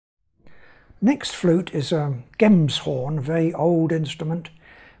Next flute is a Gemshorn, a very old instrument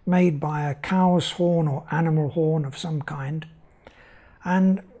made by a cow's horn or animal horn of some kind.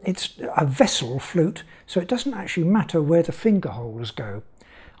 And it's a vessel flute, so it doesn't actually matter where the finger holes go.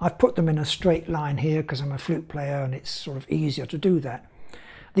 I've put them in a straight line here because I'm a flute player and it's sort of easier to do that.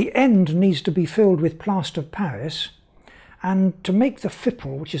 The end needs to be filled with plaster of Paris, and to make the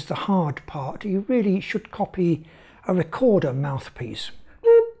fipple, which is the hard part, you really should copy a recorder mouthpiece.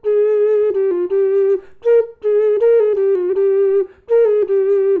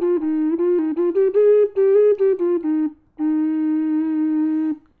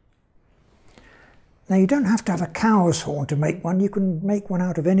 Now you don't have to have a cow's horn to make one, you can make one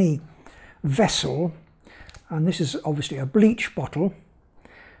out of any vessel, and this is obviously a bleach bottle.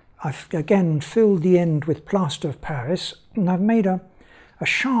 I've again filled the end with plaster of Paris, and I've made a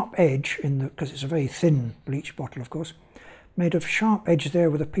sharp edge, because it's a very thin bleach bottle of course, made a sharp edge there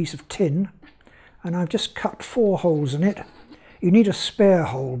with a piece of tin, and I've just cut 4 holes in it. You need a spare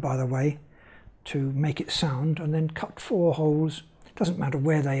hole, by the way, to make it sound, and then cut 4 holes. It doesn't matter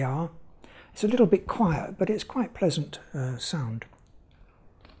where they are. It's a little bit quiet, but it's quite pleasant sound.